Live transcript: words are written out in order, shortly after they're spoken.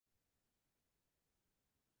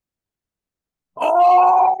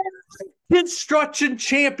Construction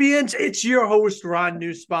champions, it's your host, Ron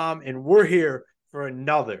Nussbaum, and we're here for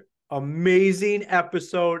another amazing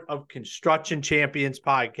episode of Construction Champions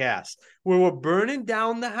Podcast, where we're burning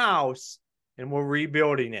down the house and we're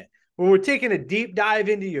rebuilding it, where we're taking a deep dive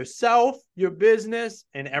into yourself, your business,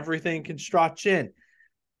 and everything construction.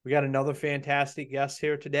 We got another fantastic guest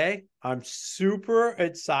here today. I'm super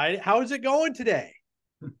excited. How is it going today?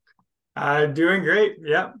 Doing great.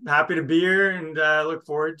 Yeah, happy to be here and look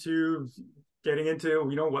forward to getting into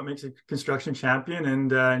what makes a construction champion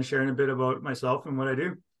and sharing a bit about myself and what I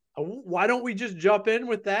do. Why don't we just jump in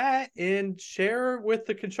with that and share with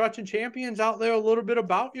the construction champions out there a little bit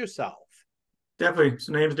about yourself? Definitely.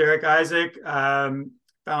 So, name's Derek Isaac,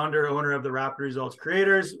 founder, owner of the Rapid Results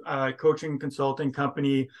Creators, coaching consulting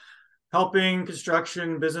company, helping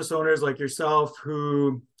construction business owners like yourself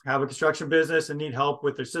who have a construction business and need help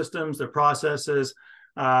with their systems, their processes,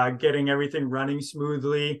 getting everything running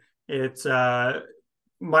smoothly. It's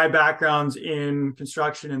my background's in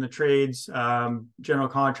construction and the trades, general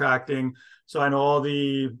contracting. So I know all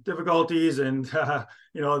the difficulties and the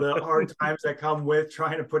hard times that come with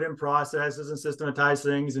trying to put in processes and systematize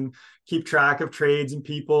things and keep track of trades and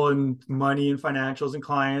people and money and financials and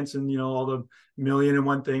clients and all the million and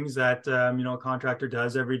one things that a contractor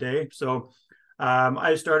does every day. So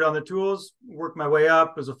I started on the tools, worked my way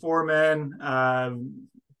up as a foreman,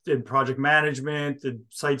 did project management, did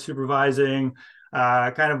site supervising,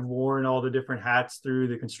 kind of worn all the different hats through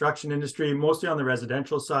the construction industry, mostly on the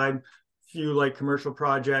residential side, few like commercial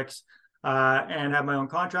projects, and have my own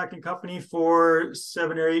contracting company for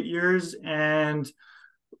 7 or 8 years. And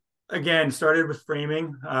again, started with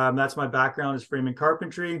framing. That's my background, is framing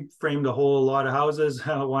carpentry, framed a whole lot of houses,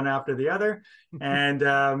 one after the other, and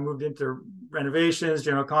moved into renovations,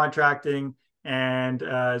 general contracting, and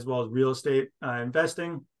as well as real estate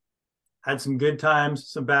investing. Had some good times,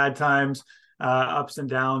 some bad times, ups and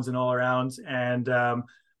downs and all arounds. And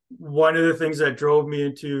one of the things that drove me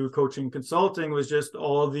into coaching consulting was just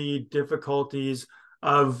all the difficulties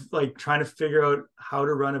of like trying to figure out how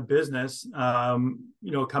to run a business,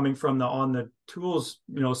 coming from the on the tools,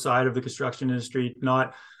 side of the construction industry,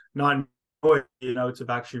 not it's of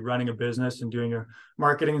actually running a business and doing your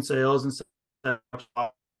marketing and sales and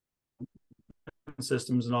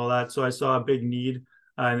systems and all that. So I saw a big need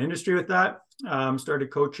in the industry with that.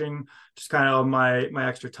 Started coaching, just kind of my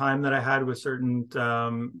extra time that I had with certain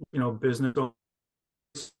business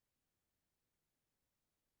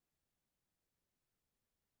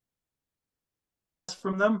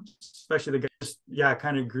from them, especially the guys.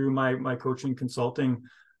 Kind of grew my coaching consulting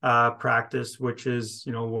practice, which is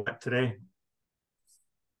what today.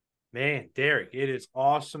 Man, Derek, it is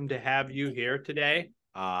awesome to have you here today.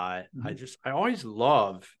 I always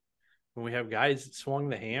love when we have guys that swung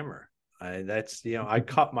the hammer. I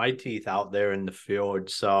cut my teeth out there in the field.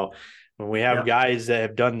 So when we have guys that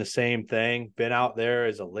have done the same thing, been out there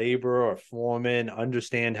as a laborer or foreman,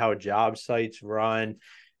 understand how job sites run,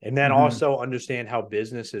 and then also understand how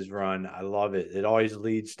businesses run. I love it. It always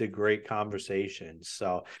leads to great conversations.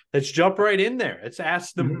 So let's jump right in there. Let's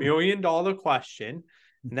ask the $1 million question.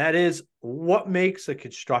 And that is, what makes a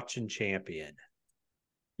construction champion?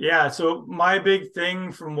 Yeah. So my big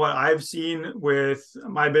thing from what I've seen with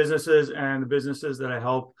my businesses and the businesses that I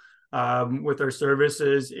help with our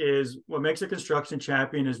services is what makes a construction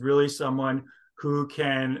champion is really someone who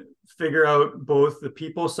can figure out both the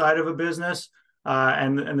people side of a business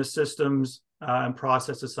and the systems and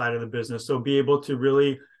processes side of the business. So be able to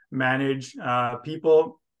really manage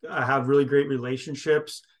people, have really great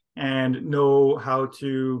relationships, and know how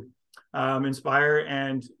to inspire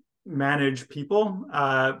and manage people.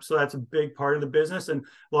 So that's a big part of the business. And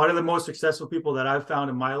a lot of the most successful people that I've found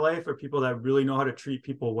in my life are people that really know how to treat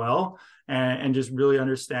people well and just really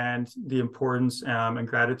understand the importance and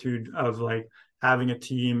gratitude of like having a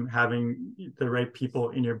team, having the right people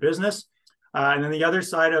in your business. And then the other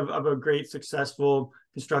side of a great successful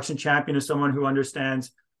construction champion is someone who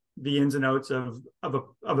understands the ins and outs of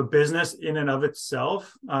a business in and of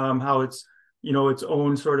itself, how it's its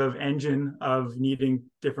own sort of engine of needing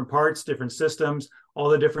different parts, different systems, all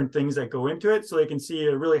the different things that go into it. So they can see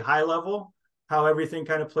at a really high level how everything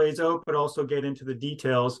kind of plays out, but also get into the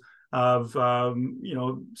details of,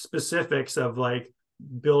 specifics of like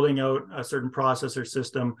building out a certain process or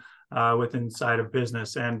system within inside of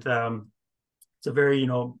business. And it's a very,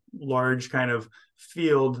 large kind of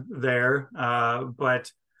field there.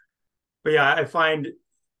 But yeah, I find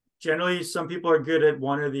generally some people are good at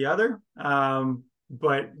one or the other,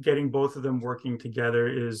 but getting both of them working together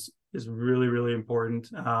is really, really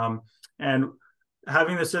important. And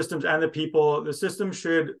having the systems and the people, the system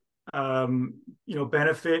should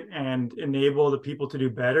benefit and enable the people to do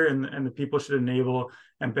better, and the people should enable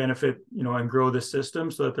and benefit, and grow the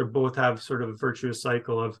system so that they both have sort of a virtuous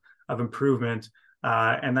cycle of improvement.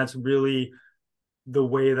 And that's really the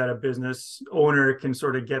way that a business owner can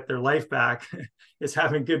sort of get their life back is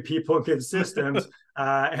having good people, good systems.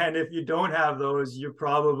 And if you don't have those, you're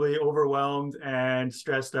probably overwhelmed and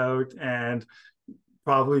stressed out and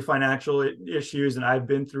probably financial issues. And I've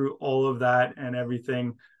been through all of that and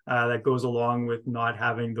everything that goes along with not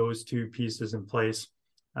having those two pieces in place.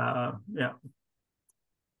 Yeah.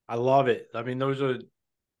 I love it. I mean, those are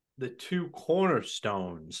the two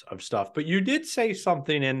cornerstones of stuff. But you did say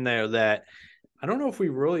something in there that I don't know if we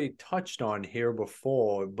really touched on here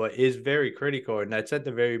before, but is very critical. And that's at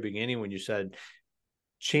the very beginning when you said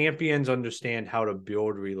champions understand how to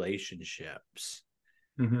build relationships.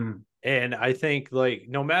 Mm-hmm. And I think, like,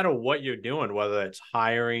 no matter what you're doing, whether it's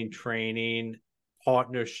hiring, training,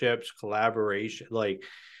 partnerships, collaboration, like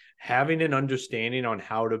having an understanding on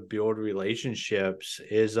how to build relationships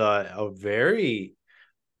is a very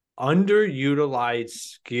underutilized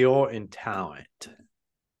skill and talent.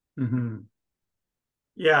 Mm-hmm.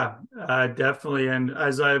 Yeah, definitely. And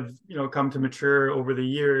as I've, come to mature over the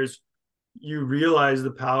years, you realize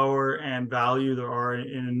the power and value there are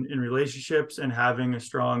in relationships and having a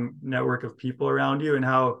strong network of people around you, and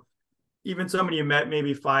how even somebody you met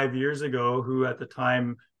maybe 5 years ago who at the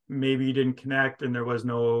time maybe you didn't connect and there was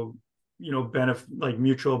no,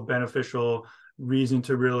 mutual beneficial reason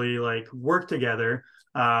to really like work together.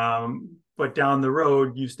 But down the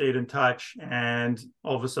road, you stayed in touch, and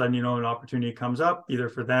all of a sudden, an opportunity comes up either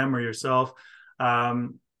for them or yourself,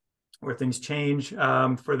 where things change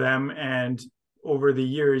for them. And over the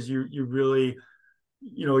years, you really,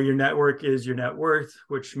 your network is your net worth,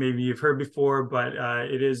 which maybe you've heard before, but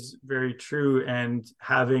it is very true. And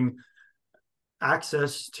having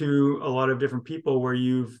access to a lot of different people where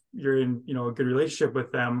you're in, a good relationship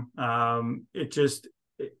with them,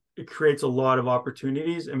 it creates a lot of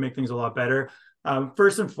opportunities and make things a lot better.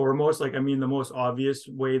 First and foremost, the most obvious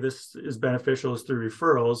way this is beneficial is through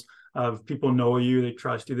referrals. Of people know you, they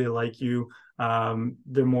trust you, they like you.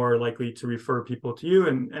 They're more likely to refer people to you,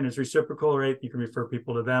 and it's reciprocal, right? You can refer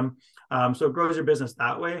people to them. So it grows your business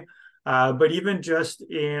that way. But even just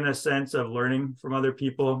in a sense of learning from other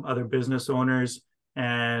people, other business owners,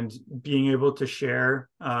 and being able to share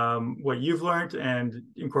what you've learned and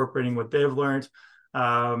incorporating what they've learned.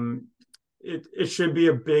 It should be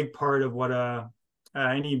a big part of what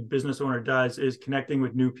any business owner does, is connecting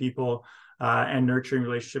with new people and nurturing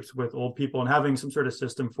relationships with old people, and having some sort of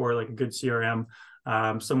system for like a good CRM,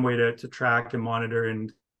 some way to track and monitor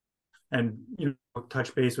and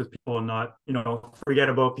touch base with people, and not forget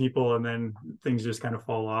about people and then things just kind of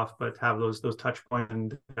fall off, but have those touch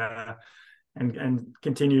points and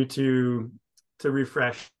continue to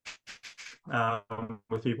refresh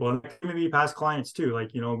with people, and maybe past clients too.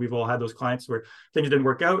 We've all had those clients where things didn't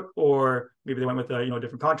work out, or maybe they went with a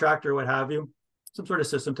different contractor or what have you. Some sort of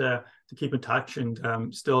system to keep in touch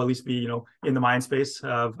and still at least be in the mind space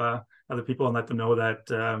of other people, and let them know that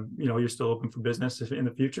you're still open for business in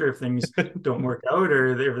the future if things don't work out,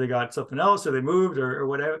 or if they got something else, or they moved, or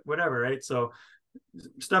whatever, right? So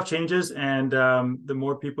stuff changes, and the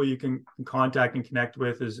more people you can contact and connect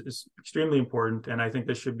with is extremely important. And I think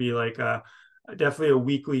this should be like definitely a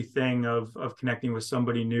weekly thing of connecting with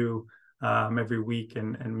somebody new every week,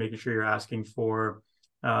 and making sure you're asking for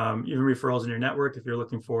even referrals in your network. If you're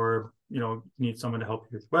looking for, you need someone to help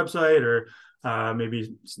you with your website, or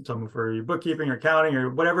maybe someone for your bookkeeping or accounting,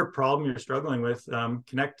 or whatever problem you're struggling with,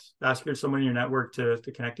 ask someone in your network to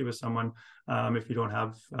connect you with someone if you don't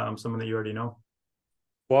have someone that you already know.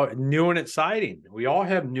 Well, new and exciting. We all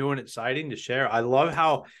have new and exciting to share. I love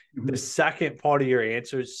how the second part of your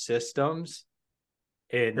answer is systems,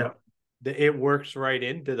 and it works right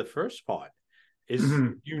into the first part.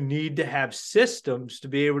 You need to have systems to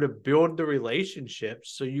be able to build the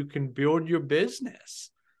relationships so you can build your business.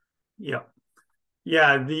 Yeah.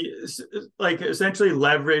 Essentially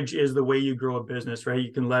leverage is the way you grow a business, right?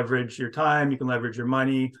 You can leverage your time, you can leverage your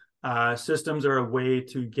money. Systems are a way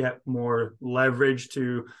to get more leverage,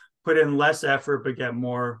 to put in less effort but get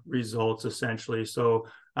more results, essentially. So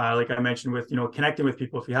like I mentioned with connecting with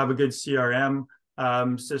people, if you have a good CRM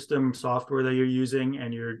system software that you're using,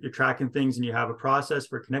 and you're tracking things, and you have a process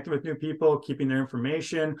for connecting with new people, keeping their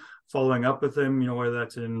information, following up with them, whether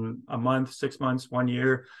that's in a month, 6 months, 1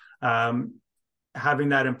 year, having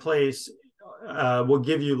that in place will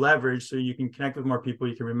give you leverage, so you can connect with more people,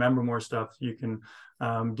 you can remember more stuff, you can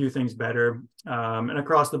do things better, and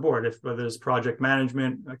across the board, whether it's project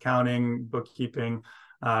management, accounting, bookkeeping,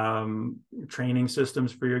 training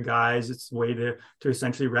systems for your guys. It's a way to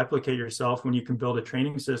essentially replicate yourself. When you can build a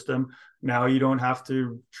training system, now you don't have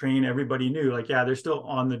to train everybody new. Like, yeah, they're still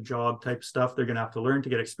on the job type stuff they're going to have to learn to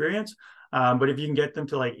get experience. But if you can get them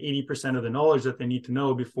to like 80% of the knowledge that they need to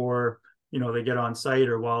know before, they get on site,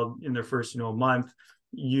 or while in their first, month,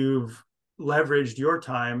 you've leveraged your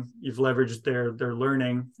time, you've leveraged their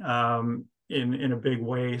learning in a big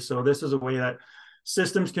way. So this is a way that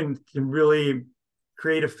systems can really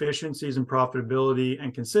create efficiencies and profitability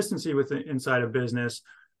and consistency inside a business.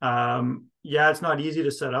 Yeah, it's not easy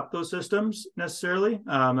to set up those systems necessarily.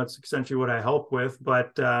 That's essentially what I help with.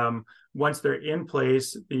 But once they're in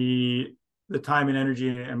place, the time and energy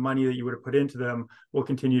and money that you would have put into them will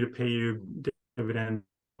continue to pay you dividends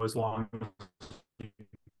as long as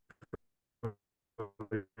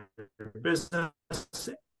business.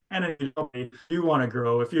 And you want to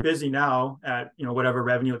grow. If you're busy now at whatever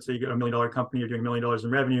revenue, let's say you got $1 million company, you're doing $1 million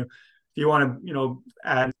in revenue. If you want to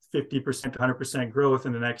add 50% to 100% growth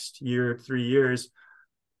in the next year, 3 years,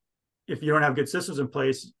 if you don't have good systems in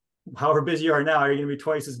place, however busy you are now, you're going to be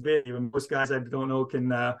twice as busy. And most guys I don't know can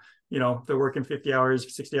they're working 50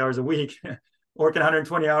 hours, 60 hours a week, working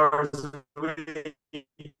 120 hours a week,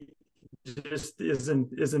 just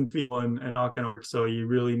isn't feasible and not going to work. So you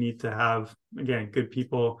really need to have, again, good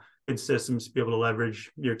people, good systems to be able to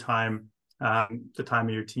leverage your time, the time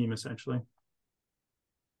of your team, essentially.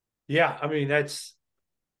 Yeah, I mean, that's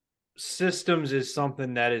systems is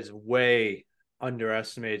something that is way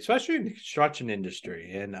underestimated, especially in the construction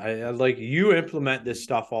industry. And I like, you implement this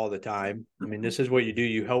stuff all the time. I mean, this is what you do.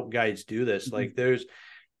 You help guys do this. Like there's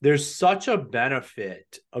such a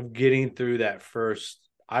benefit of getting through that first,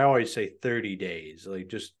 I always say 30 days, like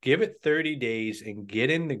just give it 30 days and get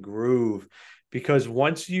in the groove, because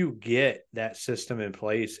once you get that system in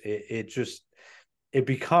place, it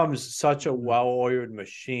becomes such a well-oiled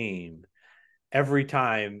machine. Every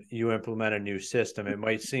time you implement a new system, it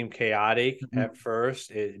might seem chaotic at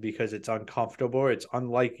first because it's uncomfortable. It's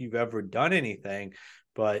unlike you've ever done anything.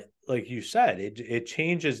 But like you said, it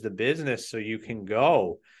changes the business, so you can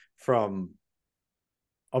go from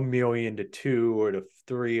 $1 million to 2 or to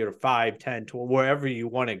 3 or 5, 10, 12, wherever you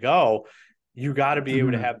want to go. You got to be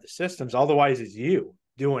able to have the systems. Otherwise, it's you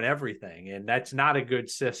doing everything. And that's not a good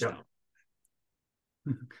system.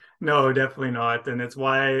 Yep. No, definitely not. And it's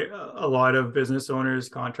why a lot of business owners,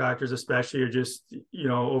 contractors especially, are just,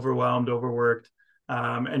 overwhelmed, overworked,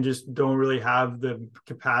 and just don't really have the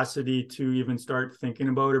capacity to even start thinking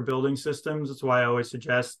about or building systems. That's why I always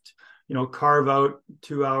suggest, carve out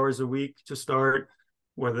 2 hours a week to start,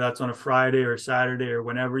 whether that's on a Friday or Saturday or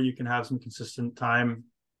whenever you can have some consistent time.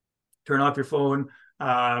 Turn off your phone,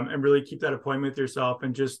 and really keep that appointment with yourself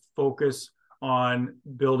and just focus on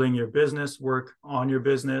building your business, work on your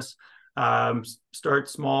business. Start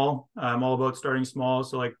small. I'm all about starting small.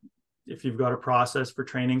 So like, if you've got a process for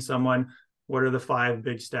training someone, what are the 5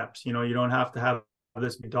 big steps? You don't have to have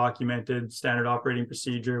this documented standard operating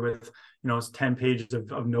procedure with, it's 10 pages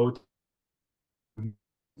of notes,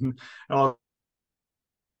 all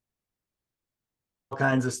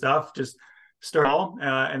kinds of stuff. Just start all,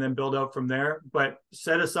 and then build out from there. But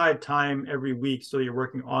set aside time every week so you're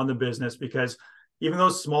working on the business, because even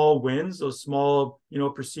those small wins, those small,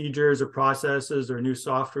 procedures or processes or new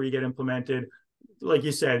software you get implemented, like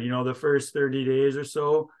you said, the first 30 days or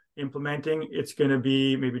so implementing, it's going to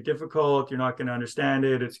be maybe difficult. You're not going to understand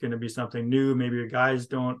it. It's going to be something new. Maybe your guys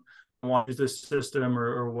don't want to use this system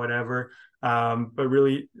or whatever. But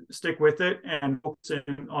really stick with it and focus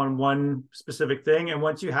in on one specific thing. And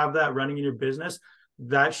once you have that running in your business,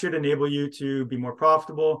 that should enable you to be more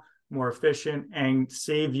profitable, more efficient, and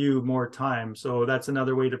save you more time. So that's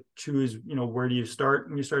another way to choose, where do you start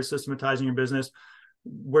when you start systematizing your business?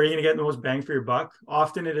 Where are you going to get the most bang for your buck?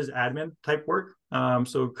 Often it is admin type work.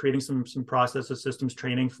 So creating some processes, systems,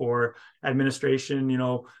 training for administration,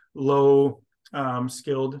 low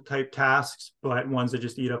skilled type tasks, but ones that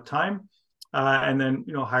just eat up time. And then,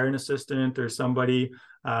 hire an assistant or somebody,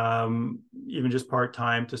 even just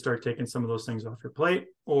part-time, to start taking some of those things off your plate.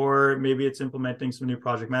 Or maybe it's implementing some new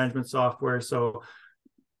project management software. So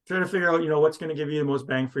try to figure out, what's going to give you the most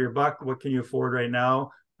bang for your buck. What can you afford right now?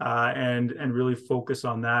 And really focus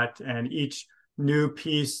on that. And each new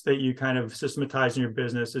piece that you kind of systematize in your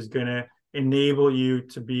business is going to enable you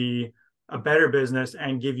to be a better business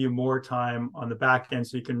and give you more time on the back end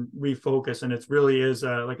so you can refocus. And it really is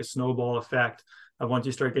like a snowball effect of, once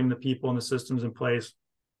you start getting the people and the systems in place,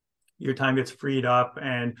 your time gets freed up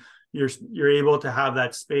and you're able to have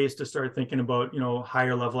that space to start thinking about,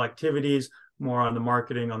 higher level activities, more on the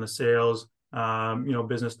marketing, on the sales,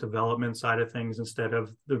 business development side of things instead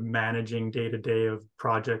of the managing day to day of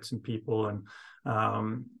projects and people and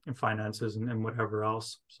finances and whatever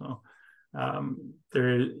else. So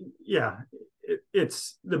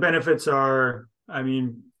it's the benefits are, I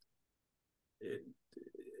mean,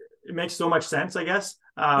 it makes so much sense, I guess.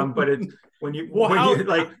 But it's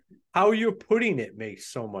how you're putting it makes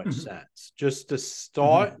so much sense. Just to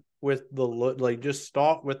start with just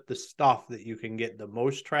start with the stuff that you can get the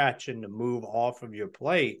most traction to move off of your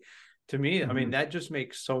plate. To me, I mean, that just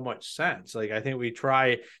makes so much sense. Like, I think we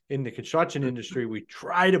try in the construction industry, we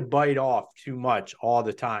try to bite off too much all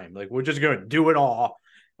the time. Like, we're just going to do it all,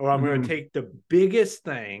 or I'm going to take the biggest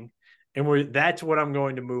thing and that's what I'm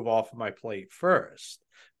going to move off of my plate first.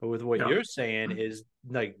 But with what you're saying is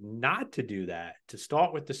like not to do that, to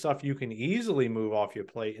start with the stuff you can easily move off your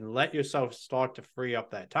plate and let yourself start to free up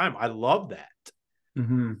that time. I love that.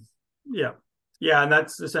 Yeah. And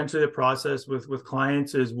that's essentially the process with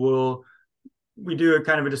clients is we do a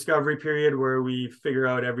kind of a discovery period where we figure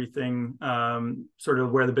out everything, sort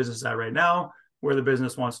of where the business is at right now, where the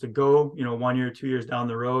business wants to go, 1 year, 2 years down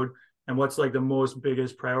the road, and what's like the most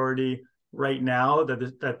biggest priority right now that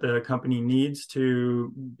the company needs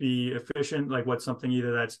to be efficient. Like, what's something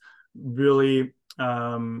either that's really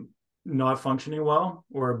not functioning well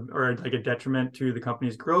or like a detriment to the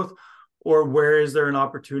company's growth, or where is there an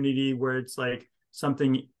opportunity where it's like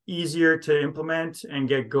something easier to implement and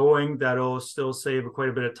get going that'll still save quite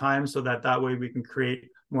a bit of time, so that way we can create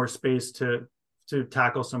more space to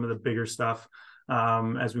tackle some of the bigger stuff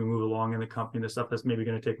as we move along in the company, the stuff that's maybe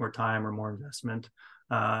going to take more time or more investment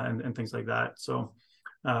and things like that. So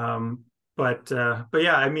but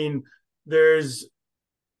yeah, I mean, there's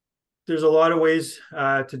a lot of ways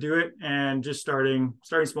to do it, and just starting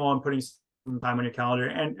small and putting some time on your calendar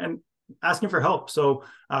and asking for help. So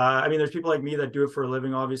I mean, there's people like me that do it for a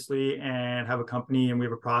living, obviously, and have a company, and we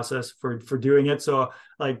have a process for doing it. So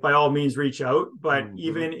like, by all means, reach out. But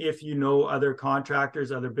even if other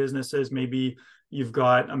contractors, other businesses, maybe you've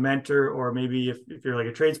got a mentor, or maybe if you're like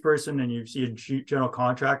a tradesperson and you see a general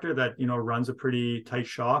contractor that runs a pretty tight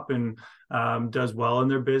shop and does well in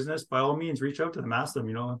their business, by all means, reach out to them, ask them,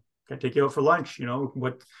 can I take you out for lunch?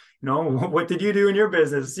 What did you do in your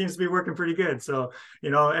business? It seems to be working pretty good. So,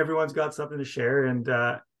 everyone's got something to share. And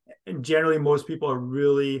generally, most people are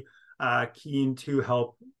really keen to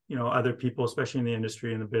help, other people, especially in the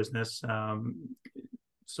industry and the business.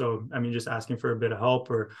 So, I mean, just asking for a bit of help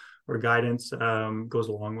or guidance goes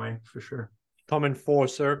a long way, for sure. Coming full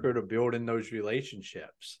circle to building those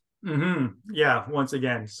relationships. Yeah, once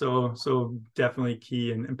again, so definitely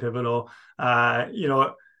key and pivotal.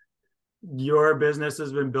 Your business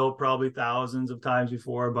has been built probably thousands of times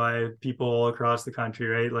before by people all across the country,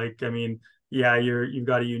 right? Like, I mean, yeah, you've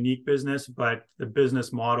got a unique business, but the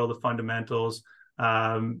business model, the fundamentals,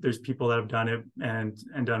 there's people that have done it and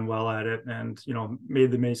done well at it, and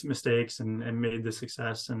made the mistakes and made the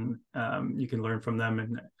success, and you can learn from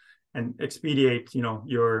them and expedite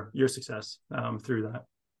your success through that.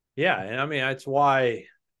 Yeah, and I mean, that's why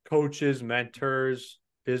coaches, mentors,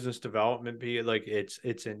 business development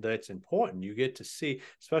that's important. You get to see,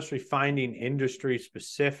 especially finding industry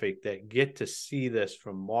specific, that get to see this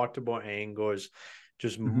from multiple angles,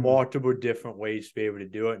 just multiple different ways to be able to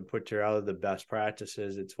do it and put together the best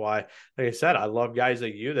practices. It's why, like I said, I love guys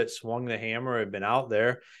like you that swung the hammer, have been out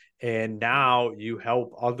there, and now you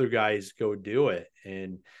help other guys go do it.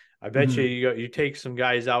 And I bet you take some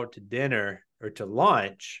guys out to dinner or to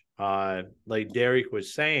lunch, like Derek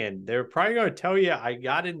was saying, they're probably going to tell you, I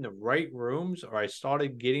got in the right rooms, or I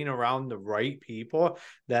started getting around the right people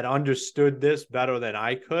that understood this better than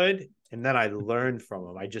I could. And then I learned from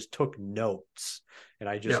them. I just took notes and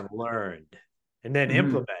I just learned and then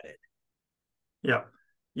implemented. Yeah.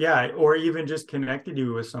 Yeah. Or even just connected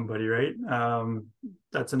you with somebody, right?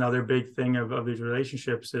 That's another big thing of these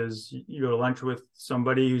relationships is you go to lunch with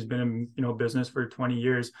somebody who's been in business for 20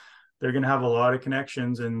 years. They're going to have a lot of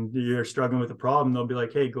connections, and you're struggling with a problem. They'll be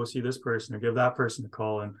like, hey, go see this person or give that person a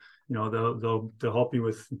call. And, they'll help you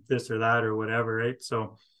with this or that or whatever. Right.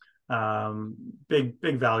 So big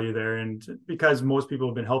value there. And because most people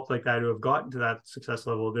have been helped like that, who have gotten to that success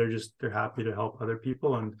level, they're happy to help other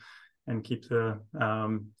people and keep the,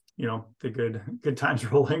 the good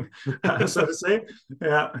times rolling, so to say.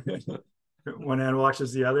 Yeah. One hand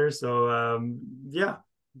washes the other. So yeah,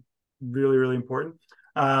 really, really important.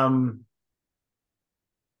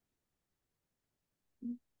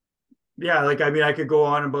 Yeah, like, I mean, I could go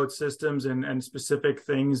on about systems and specific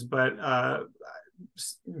things, but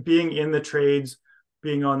being in the trades,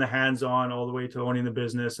 being on the hands-on all the way to owning the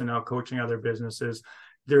business and now coaching other businesses,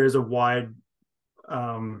 there is a wide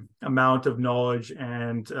amount of knowledge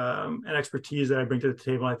and expertise that I bring to the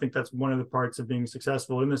table. I think that's one of the parts of being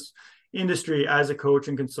successful in this industry as a coach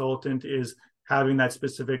and consultant, is having that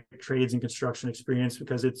specific trades and construction experience,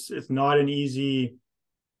 because it's not an easy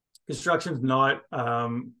construction's not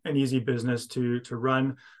an easy business to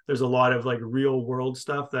run. There's a lot of like real world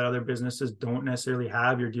stuff that other businesses don't necessarily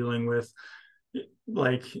have. You're dealing with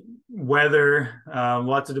like weather,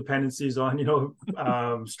 lots of dependencies on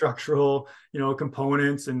structural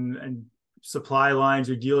components and supply lines.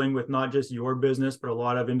 You're dealing with not just your business but a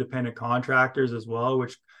lot of independent contractors as well,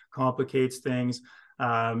 which complicates things.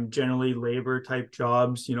 Generally labor type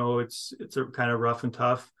jobs, it's a kind of rough and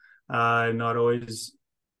tough, not always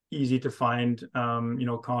easy to find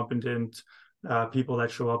competent people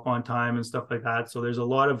that show up on time and stuff like that. So there's a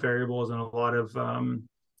lot of variables and a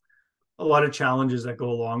lot of challenges that go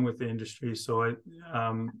along with the industry. So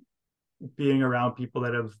being around people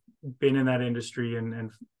that have been in that industry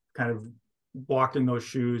and kind of walked in those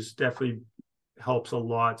shoes definitely helps a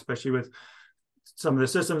lot, especially with some of the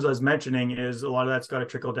systems I was mentioning. Is a lot of that's got to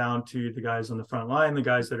trickle down to the guys on the front line, the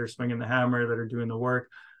guys that are swinging the hammer, that are doing the work.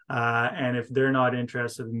 And if they're not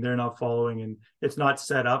interested and they're not following and it's not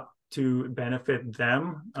set up to benefit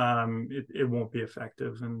them, it won't be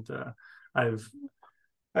effective. And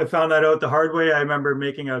I found that out the hard way. I remember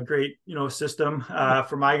making a great, system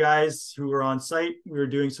for my guys who were on site. We were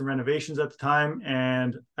doing some renovations at the time,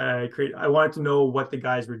 and I wanted to know what the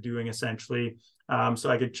guys were doing essentially, so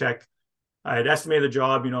I could check. I had estimated the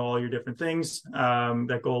job, all your different things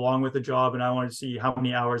that go along with the job, and I wanted to see how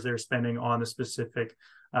many hours they're spending on the specific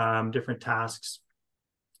different tasks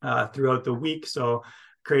throughout the week. So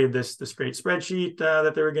created this great spreadsheet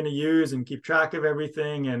that they were going to use and keep track of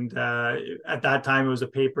everything. And at that time, it was a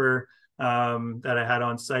paper that I had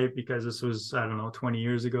on site, because this was, I don't know, 20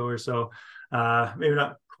 years ago or so. Maybe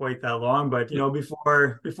not quite that long, but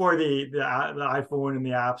before the iPhone and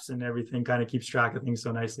the apps and everything kind of keeps track of things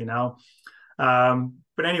so nicely now.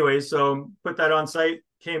 But anyway, so put that on site,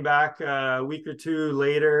 came back a week or two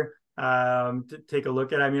later to take a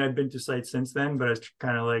look at it. I mean, I've been to site since then, but I was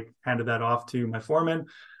kind of like handed that off to my foreman.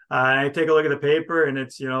 And I take a look at the paper, and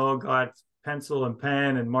it's, got pencil and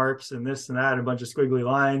pen and marks and this and that, and a bunch of squiggly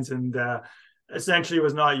lines, and essentially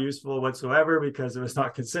was not useful whatsoever because it was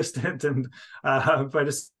not consistent. And but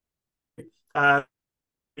it's need to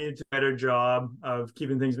do a better job of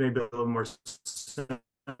keeping things maybe a little more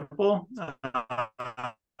simple,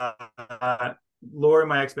 lower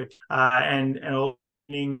my expectations, and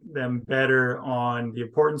them better on the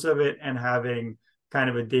importance of it, and having kind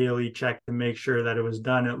of a daily check to make sure that it was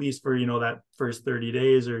done, at least for that first 30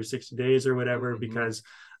 days or 60 days or whatever. Mm-hmm. Because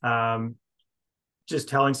just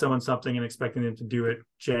telling someone something and expecting them to do it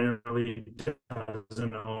generally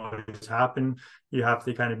doesn't always happen. You have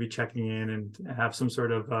to kind of be checking in and have some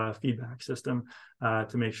sort of feedback system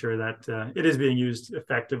to make sure that it is being used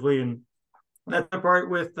effectively. And that's the part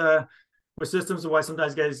with systems, and why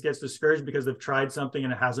sometimes guys gets discouraged because they've tried something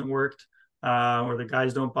and it hasn't worked, or the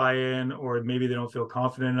guys don't buy in, or maybe they don't feel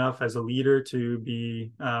confident enough as a leader to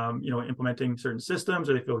be implementing certain systems,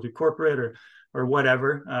 or they feel too corporate or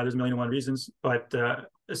whatever. There's a million and one reasons, but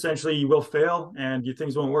essentially you will fail and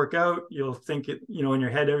things won't work out. You'll think it, in your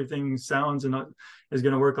head, everything sounds and is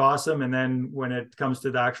going to work awesome. And then when it comes to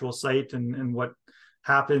the actual site and what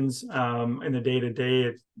happens in the day-to-day,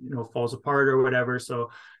 it falls apart or whatever. So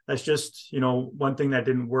that's just one thing that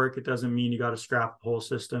didn't work. It doesn't mean you got to scrap the whole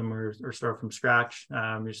system or start from scratch.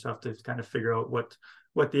 You just have to kind of figure out what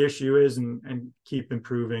the issue is and keep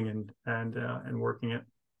improving and working it.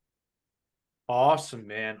 Awesome,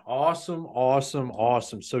 man. Awesome.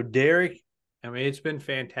 So Derek, I mean, it's been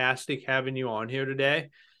fantastic having you on here today.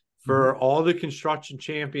 For all the construction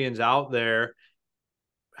champions out there,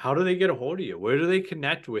 how do they get a hold of you? Where do they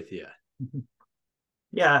connect with you?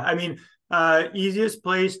 Yeah, I mean, easiest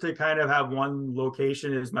place to kind of have one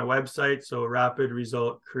location is my website. So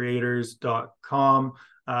rapidresultcreators.com.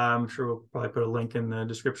 I'm sure we'll probably put a link in the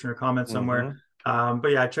description or comment somewhere.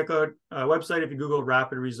 But yeah, check out a website. If you Google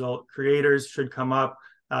Rapid Result Creators, should come up.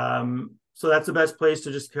 So that's the best place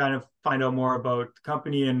to just kind of find out more about the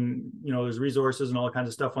company, and there's resources and all kinds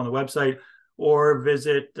of stuff on the website. Or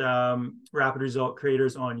visit Rapid Result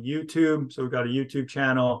Creators on YouTube. So we've got a YouTube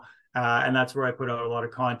channel, and that's where I put out a lot of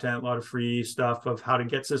content, a lot of free stuff of how to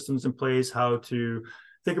get systems in place, how to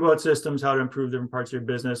think about systems, how to improve different parts of your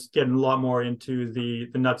business, getting a lot more into the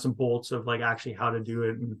nuts and bolts of like actually how to do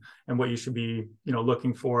it and what you should be,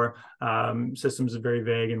 looking for. Systems is a very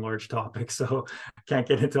vague and large topic, so I can't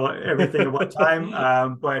get into everything at one time.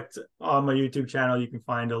 But on my YouTube channel, you can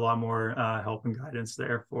find a lot more help and guidance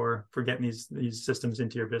there for getting these systems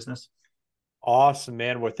into your business. Awesome,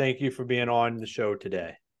 man. Well, thank you for being on the show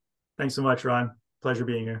today. Thanks so much, Ron. Pleasure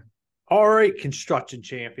being here. All right, construction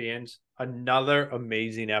champions, another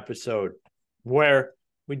amazing episode where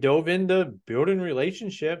we dove into building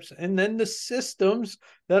relationships and then the systems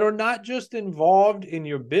that are not just involved in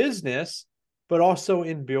your business, but also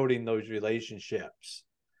in building those relationships.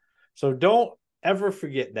 So don't ever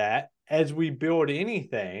forget that as we build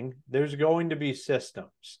anything, there's going to be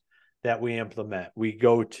systems that we implement, we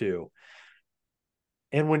go to.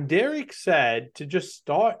 And when Derek said to just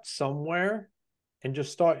start somewhere and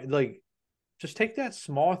just just take that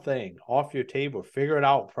small thing off your table, figure it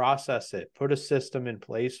out, process it, put a system in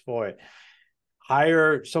place for it,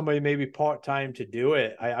 hire somebody maybe part-time to do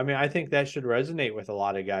it. I mean, I think that should resonate with a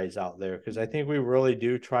lot of guys out there, because I think we really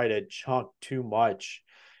do try to chunk too much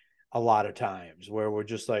a lot of times, where we're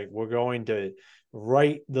just like, we're going to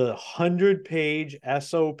write the 100-page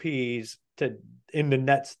SOPs in the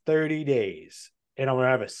next 30 days. And I'm going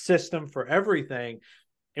to have a system for everything.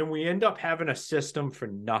 And we end up having a system for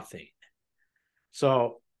nothing.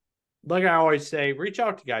 So, like I always say, reach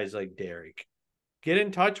out to guys like Derek. Get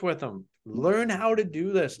in touch with them. Learn how to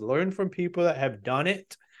do this. Learn from people that have done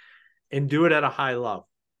it and do it at a high level.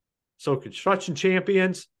 So, construction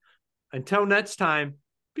champions, until next time,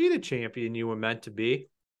 be the champion you were meant to be.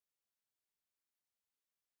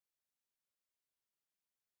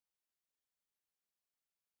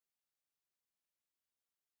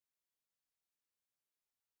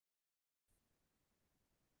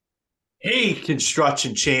 Hey,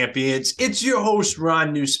 construction champions. It's your host,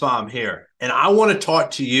 Ron Nussbaum here. And I want to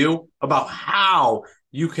talk to you about how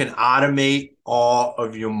you can automate all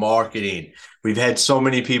of your marketing. We've had so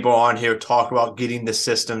many people on here talk about getting the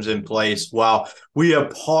systems in place. Well, we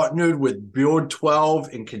have partnered with Build 12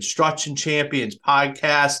 and Construction Champions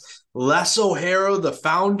podcast. Les O'Hara, the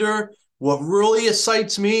founder, what really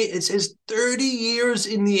excites me is his 30 years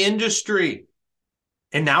in the industry.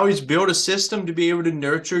 And now he's built a system to be able to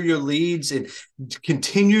nurture your leads and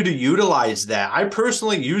continue to utilize that. I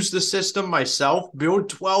personally use the system myself. Build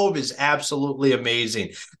 12 is absolutely amazing.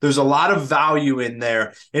 There's a lot of value in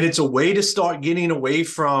there. And it's a way to start getting away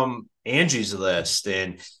from Angie's List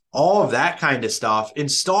and all of that kind of stuff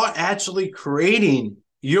and start actually creating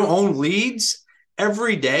your own leads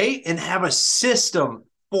every day and have a system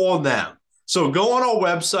for them. So go on our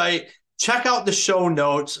website. Check out the show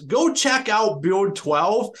notes. Go check out Build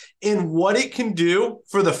 12 and what it can do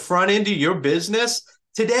for the front end of your business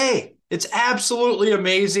today. It's absolutely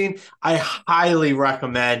amazing. I highly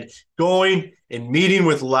recommend going and meeting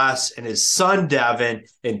with Les and his son, Devin,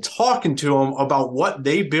 and talking to him about what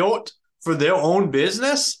they built for their own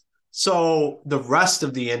business so the rest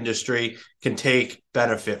of the industry can take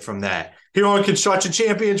benefit from that. Here on Construction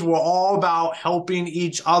Champions, we're all about helping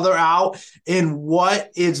each other out. And what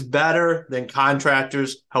is better than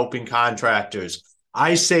contractors helping contractors?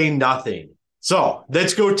 I say nothing. So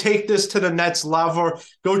let's go take this to the next level.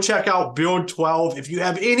 Go check out Build 12. If you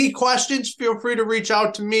have any questions, feel free to reach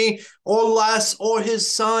out to me or Les or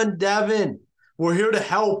his son, Devin. We're here to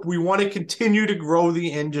help. We want to continue to grow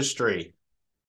the industry.